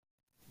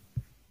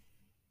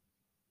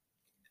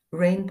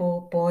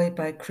Rainbow Boy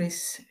by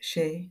Chris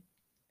Shea.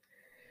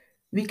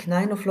 Week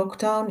 9 of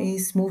lockdown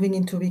is moving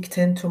into week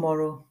 10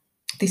 tomorrow.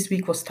 This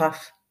week was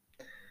tough.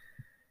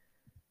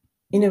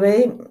 In a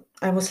way,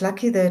 I was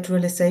lucky that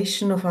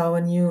realization of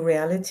our new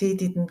reality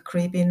didn't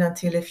creep in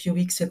until a few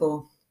weeks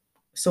ago.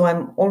 So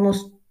I'm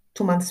almost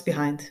 2 months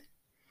behind.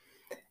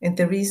 And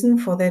the reason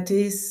for that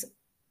is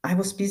I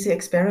was busy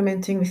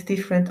experimenting with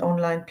different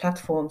online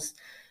platforms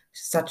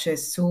such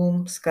as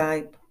Zoom,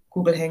 Skype,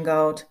 Google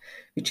Hangout,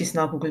 which is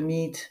now Google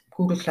Meet,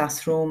 Google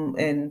Classroom,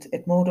 and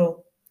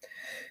Edmodo.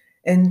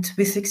 And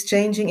with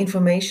exchanging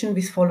information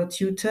with fellow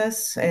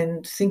tutors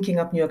and thinking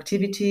up new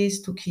activities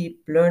to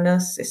keep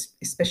learners,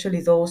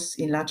 especially those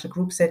in larger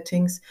group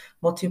settings,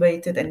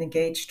 motivated and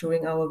engaged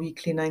during our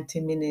weekly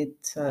 90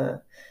 minutes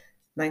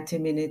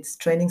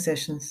training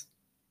sessions.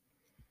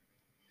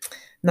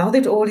 Now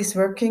that all is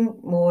working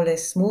more or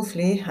less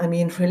smoothly, I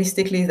mean,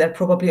 realistically, there'll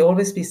probably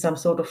always be some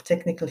sort of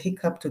technical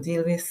hiccup to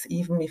deal with,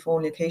 even if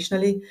only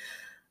occasionally.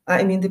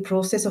 I'm in the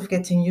process of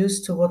getting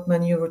used to what my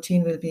new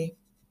routine will be.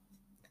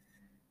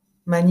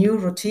 My new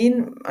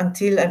routine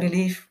until I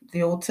believe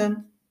the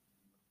autumn.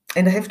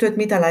 And I have to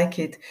admit, I like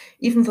it,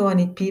 even though I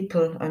need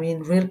people, I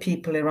mean, real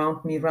people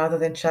around me rather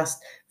than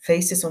just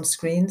faces on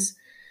screens,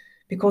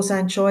 because I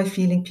enjoy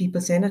feeling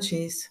people's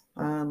energies,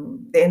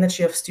 the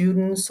energy of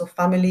students, of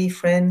family,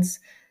 friends,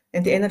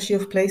 and the energy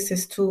of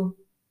places too.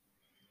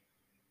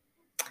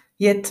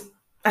 Yet,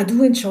 I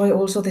do enjoy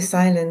also the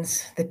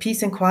silence, the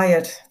peace and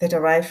quiet that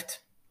arrived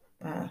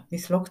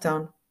with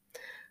lockdown.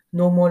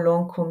 No more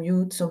long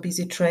commutes on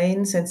busy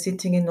trains and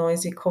sitting in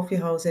noisy coffee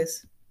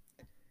houses.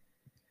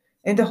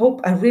 And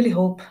I really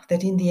hope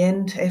that in the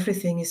end,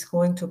 everything is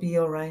going to be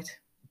all right.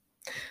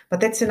 But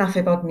that's enough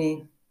about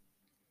me.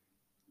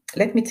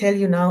 Let me tell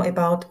you now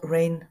about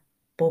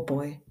Rainbow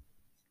Boy.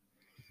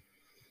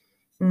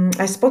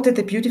 I spotted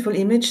a beautiful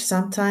image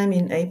sometime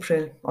in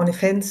April on a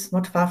fence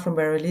not far from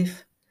where I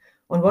live,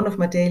 on one of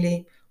my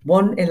daily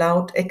one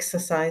allowed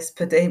exercise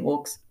per day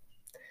walks.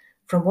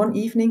 From one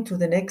evening to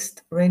the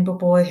next, Rainbow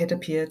Boy had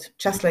appeared,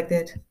 just like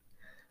that.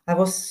 I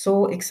was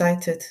so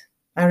excited.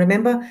 I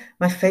remember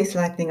my face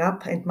lighting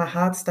up and my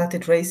heart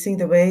started racing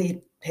the way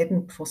it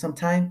hadn't for some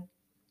time.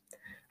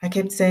 I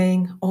kept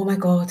saying, "Oh my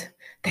God,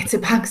 that's a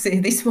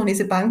Banksy. This one is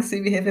a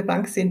Banksy. We have a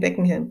Banksy in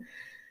Beckenham."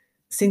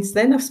 Since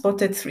then, I've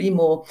spotted three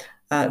more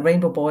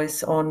rainbow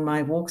boys on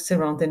my walks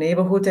around the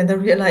neighborhood, and I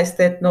realized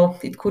that no,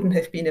 it couldn't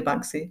have been a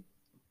Banksy.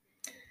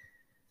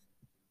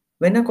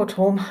 When I got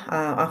home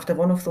after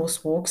one of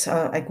those walks,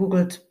 I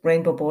Googled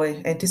Rainbow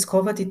Boy and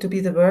discovered it to be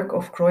the work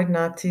of Croydon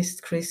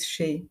artist Chris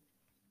Shea.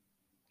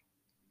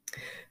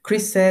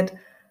 Chris said,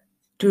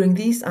 "During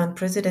these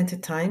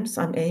unprecedented times,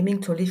 I'm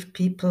aiming to lift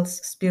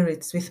people's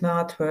spirits with my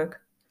artwork.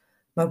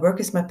 My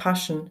work is my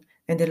passion,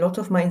 and a lot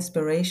of my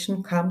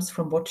inspiration comes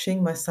from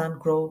watching my son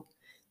grow,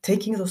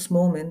 taking those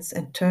moments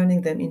and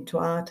turning them into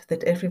art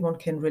that everyone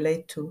can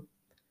relate to.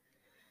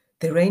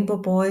 The rainbow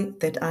boy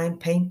that I'm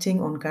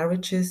painting on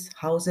garages,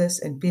 houses,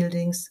 and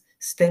buildings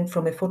stemmed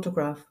from a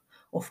photograph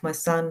of my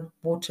son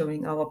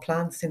watering our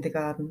plants in the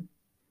garden.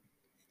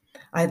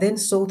 I then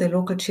saw the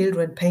local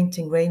children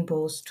painting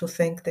rainbows to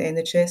thank the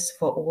NHS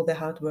for all their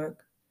hard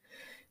work.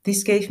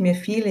 This gave me a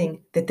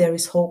feeling that there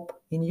is hope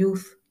in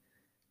youth,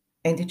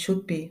 and it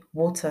should be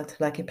watered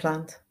like a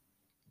plant."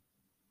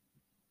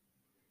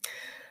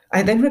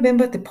 I then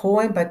remembered the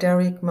poem by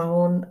Derek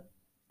Mahon,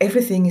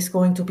 "Everything is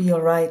going to be all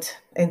right,"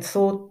 and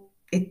thought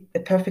it a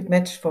perfect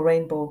match for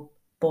Rainbow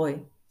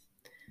Boy.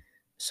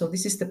 So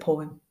this is the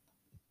poem.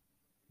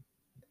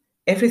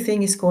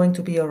 Everything is going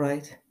to be all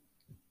right.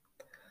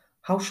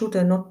 How should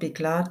I not be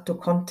glad to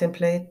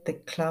contemplate the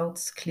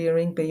clouds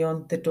clearing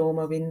beyond the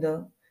dormer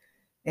window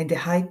and the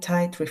high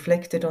tide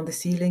reflected on the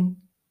ceiling?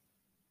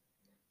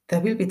 There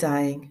will be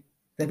dying,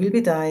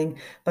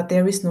 but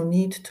there is no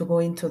need to go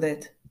into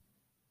that.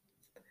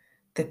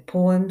 The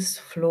poems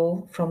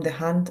flow from the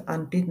hand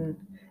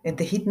unbidden, and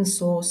the hidden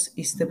source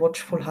is the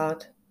watchful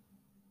heart.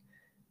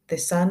 The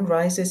sun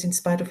rises in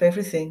spite of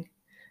everything,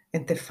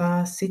 and the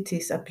far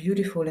cities are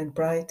beautiful and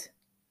bright.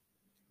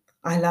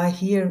 I lie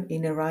here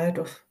in a riot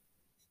of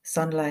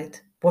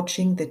sunlight,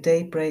 watching the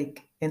day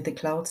break and the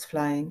clouds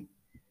flying.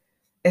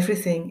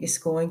 Everything is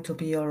going to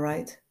be all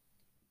right.